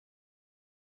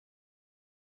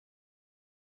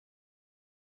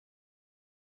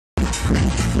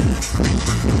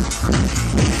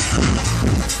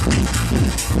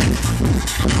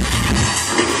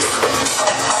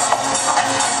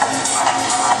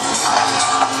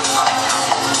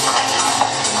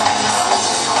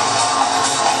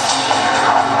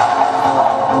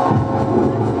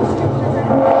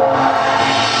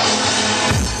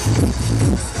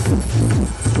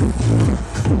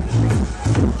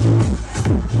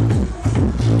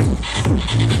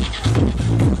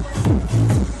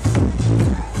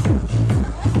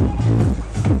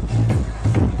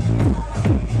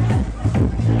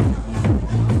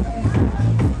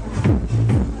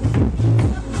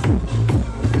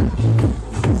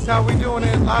How we doing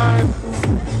it live,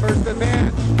 first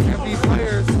event, MD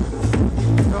players,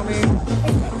 feel me,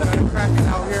 gotta crack it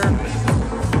out here.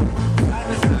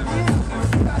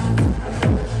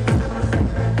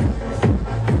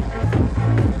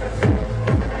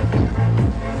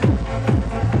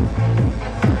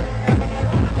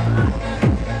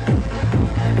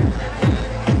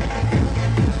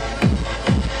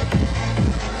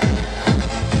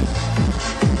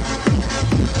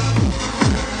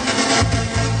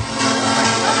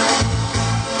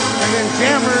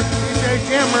 Jammer, DJ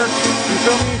Jammer, you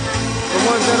feel me? The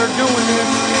ones that are doing this,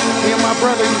 me and my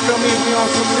brother, you feel me? We on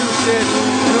some new shit,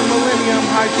 new millennium,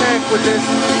 high tech with this,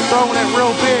 throwing it real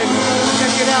big.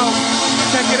 Check it out,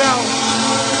 check it out.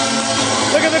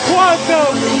 Look at the quad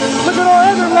though. Look at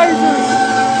our other lasers.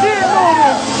 Get on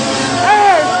them.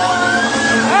 Hey,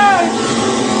 hey,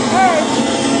 hey,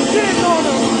 get on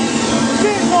them.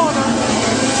 Get on them.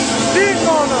 Get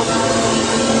on them.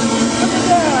 Look at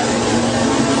that.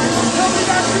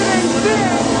 That shit ain't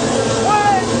shit.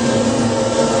 What?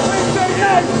 Wednesday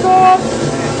night, dog.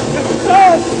 It's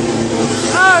us.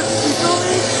 Us, you feel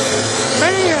me?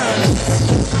 Man.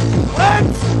 What?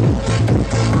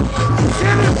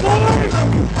 Get it, boy.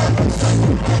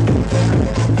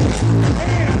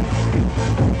 Man.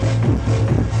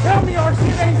 Tell me our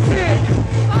shit ain't sick.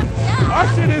 Our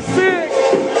shit is sick.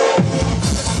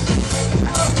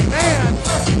 Man.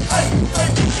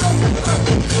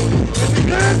 Is it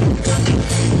good?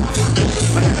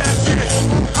 Look at that shit.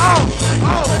 Oh,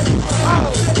 oh, oh,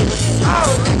 oh,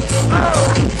 oh,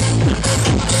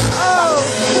 oh.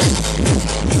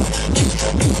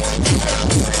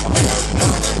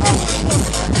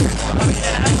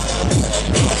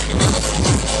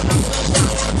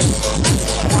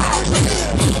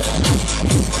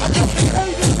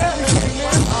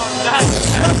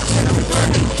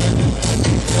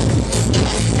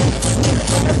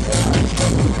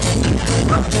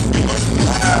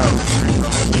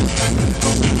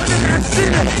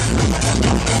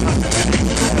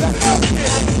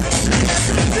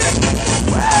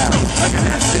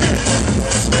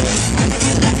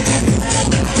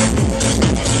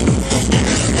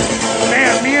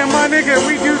 Man, me and my nigga,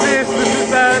 we do this. This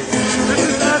is us. This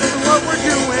is us and what we're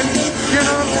doing. You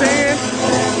know what I'm saying?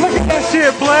 Look at that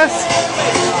shit, Bless.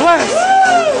 Bless.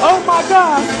 Oh my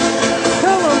God.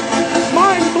 Tell him.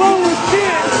 Mind blowing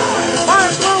shit.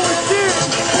 Mind blowing shit.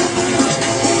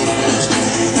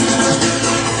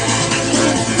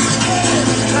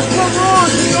 That's what we're on.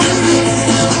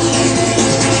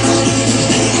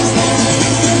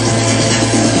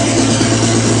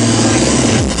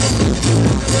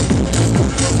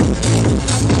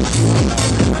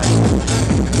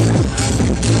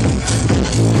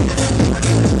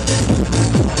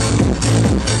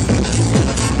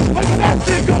 Look at that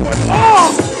shit going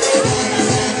on!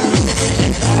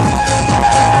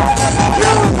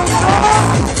 Killing them, dog!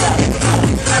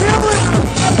 Killing them!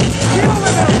 Killing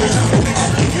them!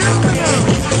 Killing them!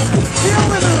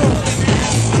 Killing them!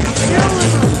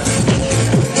 Killing them!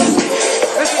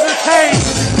 This is the tape!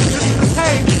 This is the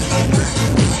tape!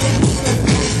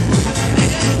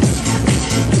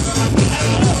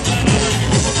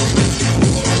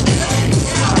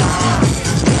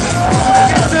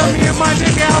 Me and my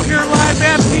nigga out here live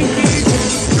at Pinky,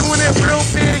 doing it real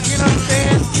big, you know what I'm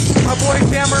saying? My boy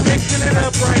Jammer mixing it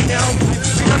up right now.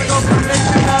 We're gonna go from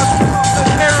mixing up to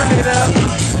tearing it up,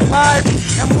 live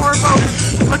and more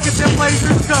emotion. Look at them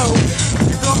lasers go.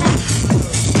 You feel me?